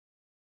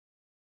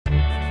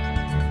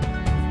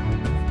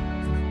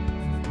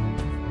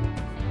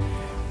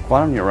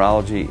Quantum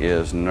neurology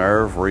is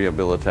nerve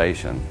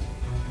rehabilitation,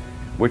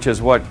 which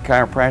is what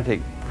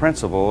chiropractic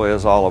principle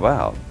is all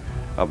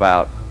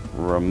about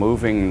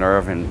removing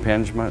nerve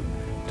impingement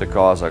to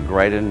cause a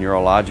greater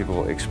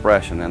neurological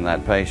expression in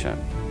that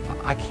patient.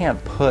 I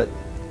can't put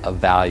a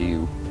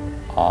value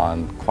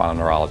on quantum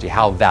neurology,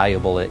 how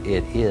valuable it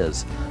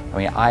is. I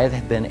mean, I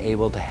have been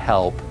able to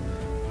help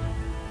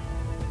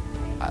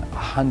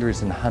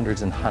hundreds and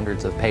hundreds and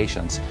hundreds of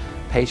patients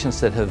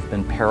that have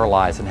been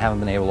paralyzed and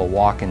haven't been able to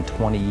walk in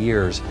 20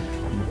 years.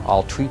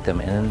 I'll treat them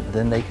and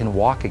then they can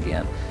walk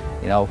again.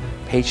 You know,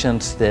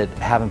 patients that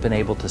haven't been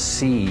able to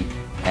see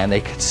and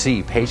they can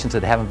see, patients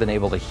that haven't been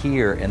able to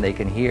hear and they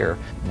can hear.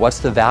 What's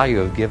the value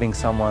of giving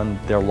someone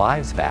their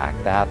lives back?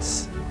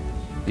 That's,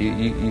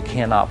 you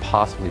cannot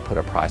possibly put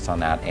a price on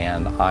that,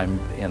 and I'm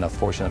in a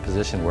fortunate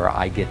position where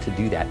I get to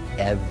do that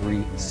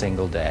every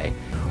single day.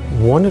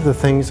 One of the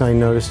things I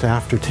noticed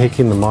after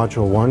taking the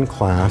Module 1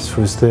 class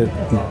was that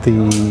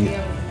the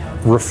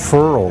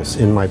referrals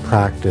in my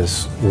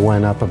practice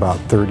went up about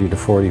 30 to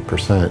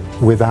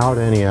 40% without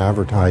any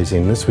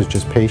advertising. This was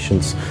just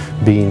patients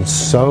being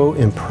so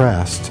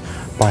impressed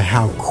by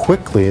how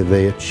quickly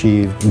they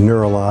achieved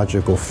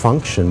neurological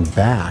function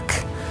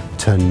back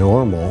to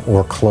normal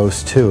or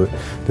close to it,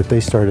 that they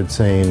started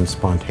saying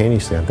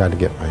spontaneously, I've got to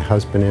get my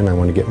husband in, I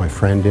want to get my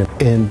friend in.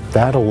 And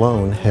that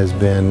alone has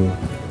been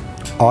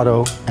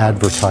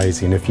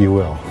auto-advertising, if you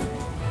will.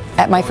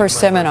 At my first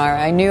seminar,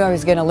 I knew I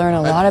was going to learn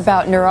a lot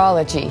about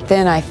neurology.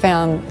 Then I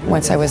found,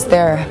 once I was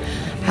there,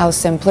 how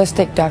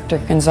simplistic Dr.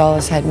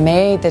 Gonzalez had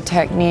made the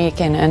technique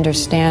and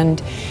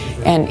understand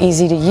and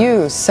easy to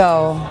use.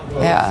 So,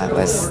 yeah, it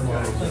was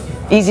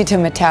easy to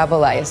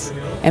metabolize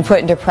and put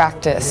into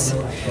practice.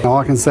 All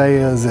I can say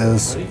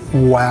is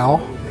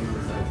wow,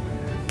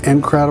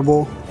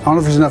 incredible. I don't know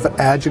if there's enough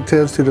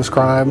adjectives to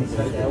describe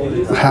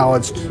how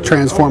it's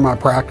transformed my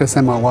practice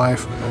and my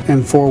life.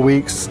 In 4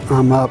 weeks,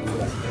 I'm up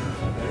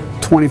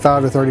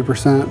 25 to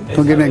 30%.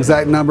 Don't give me an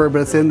exact number,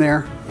 but it's in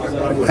there.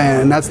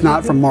 And that's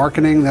not from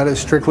marketing, that is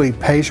strictly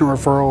patient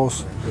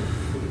referrals.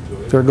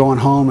 They're going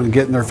home and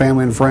getting their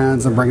family and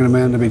friends and bringing them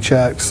in to be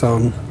checked.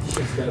 So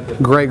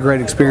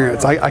great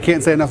experience. I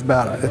can't say enough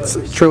about it.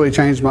 It's truly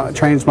changed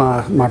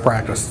my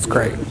practice. It's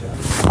great.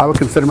 I would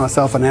consider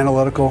myself an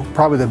analytical,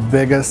 probably the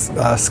biggest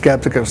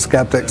skeptic of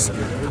skeptics.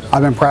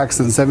 I've been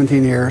practicing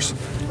 17 years.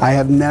 I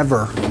have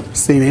never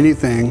seen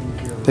anything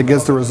that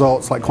gets the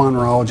results like quantum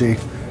neurology,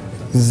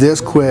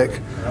 this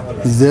quick,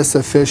 this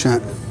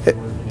efficient.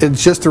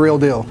 It's just the real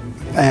deal.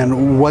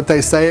 And what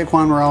they say at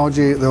Quantum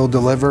Neurology, they'll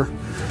deliver.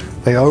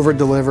 They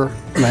over-deliver.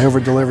 They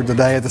over-delivered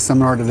today at the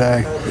seminar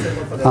today.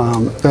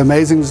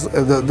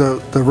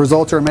 The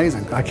results are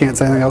amazing. I can't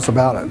say anything else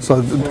about it.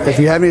 So if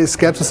you have any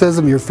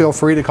skepticism, you feel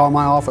free to call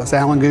my office,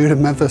 Alan Good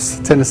in Memphis,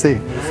 Tennessee,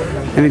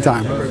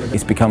 anytime.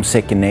 It's become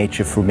second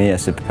nature for me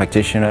as a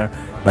practitioner,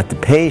 but the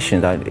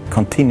patient, I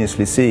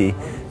continuously see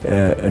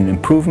an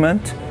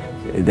improvement.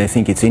 They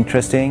think it's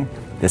interesting,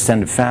 they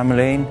send the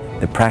family in,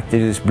 the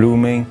practice is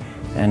blooming,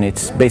 and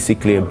it's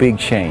basically a big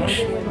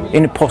change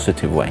in a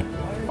positive way.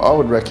 I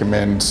would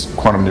recommend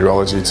quantum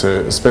neurology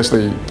to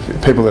especially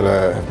people that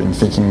have been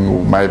thinking,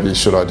 well, maybe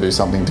should I do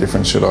something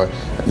different, should I,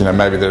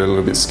 maybe they're a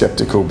little bit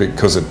skeptical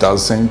because it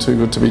does seem too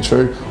good to be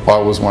true. I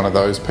was one of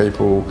those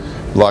people,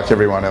 like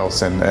everyone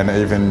else, and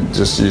even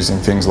just using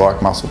things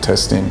like muscle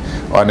testing.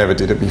 I never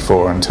did it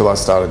before until I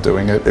started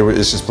doing it.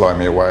 It's just blown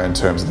me away in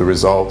terms of the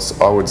results.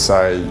 I would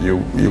say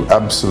you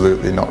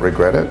absolutely not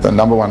regret it. The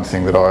number one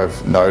thing that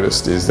I've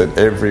noticed is that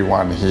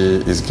everyone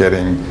here is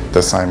getting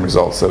the same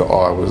results that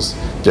I was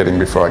getting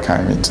before I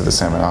came into the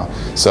seminar.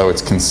 So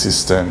it's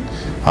consistent,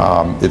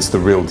 it's the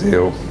real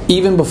deal.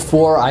 Even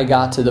before I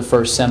got to the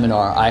first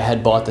seminar, I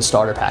had bought the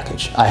starter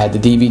package. I had the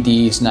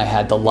DVDs and I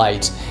had the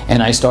lights,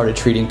 and I started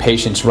treating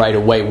patients right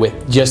away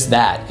with just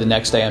that. The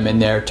next day I'm in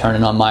there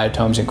turning on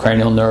myotomes and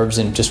cranial nerves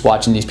and just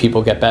watching these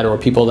people get better, or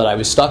people that I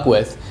was stuck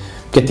with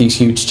get these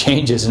huge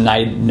changes, and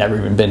I'd never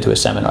even been to a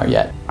seminar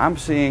yet. I'm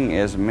seeing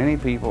as many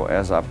people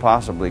as I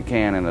possibly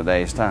can in a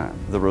day's time.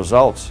 The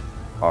results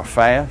are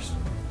fast,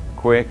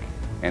 quick,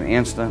 and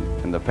instant,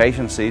 and the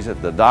patient sees it,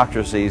 the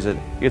doctor sees it.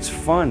 It's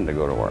fun to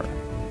go to work.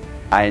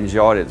 I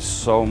enjoyed it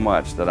so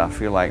much that I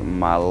feel like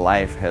my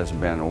life has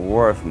been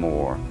worth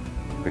more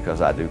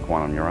because I do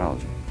quantum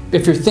neurology.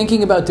 If you're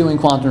thinking about doing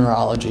quantum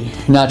neurology,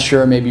 you're not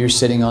sure, maybe you're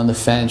sitting on the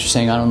fence, you're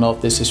saying, I don't know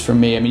if this is for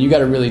me. I mean, you got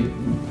to really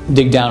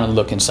dig down and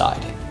look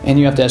inside. And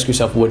you have to ask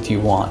yourself, what do you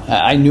want?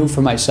 I knew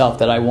for myself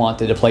that I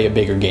wanted to play a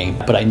bigger game,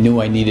 but I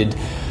knew I needed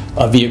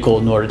a vehicle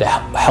in order to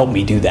help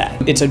me do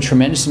that. It's a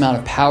tremendous amount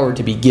of power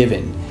to be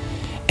given.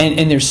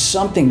 And there's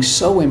something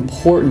so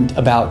important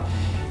about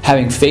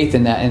having faith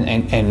in that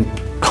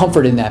and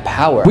comfort in that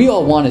power. We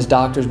all want, as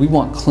doctors, we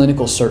want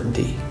clinical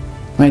certainty.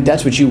 Right?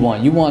 That's what you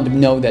want. You want to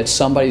know that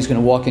somebody's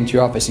going to walk into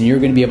your office and you're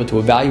going to be able to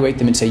evaluate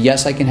them and say,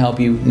 yes, I can help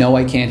you, no,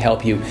 I can't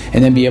help you,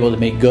 and then be able to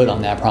make good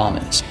on that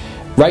promise.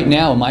 Right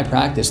now in my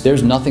practice,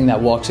 there's nothing that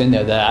walks in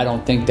there that I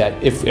don't think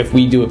that if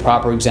we do a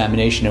proper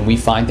examination and we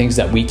find things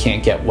that we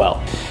can't get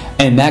well.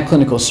 And that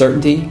clinical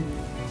certainty,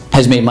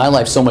 has made my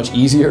life so much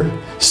easier,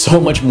 so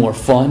much more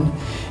fun.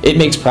 It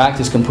makes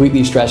practice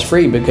completely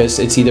stress-free because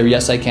it's either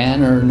yes I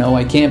can or no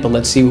I can't, but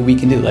let's see what we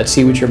can do. Let's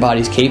see what your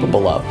body's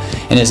capable of.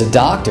 And as a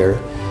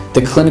doctor,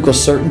 the clinical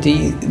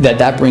certainty that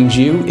that brings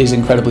you is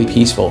incredibly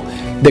peaceful.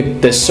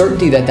 The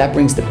certainty that that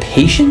brings the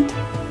patient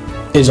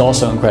is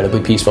also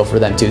incredibly peaceful for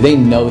them too. They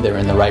know they're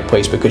in the right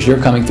place because you're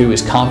coming through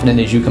as confident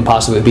as you can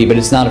possibly be, but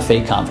it's not a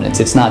fake confidence.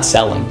 It's not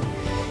selling.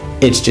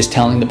 It's just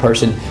telling the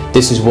person,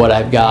 this is what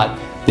I've got,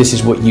 this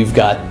is what you've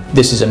got,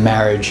 this is a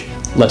marriage,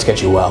 let's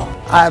get you well.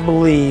 I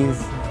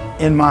believe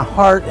in my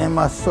heart and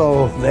my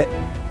soul that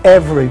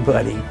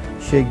everybody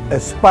should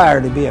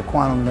aspire to be a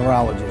quantum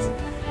neurologist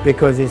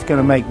because it's going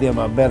to make them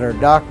a better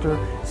doctor,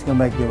 it's going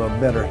to make them a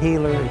better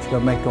healer, it's going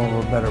to make them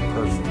a better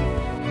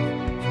person.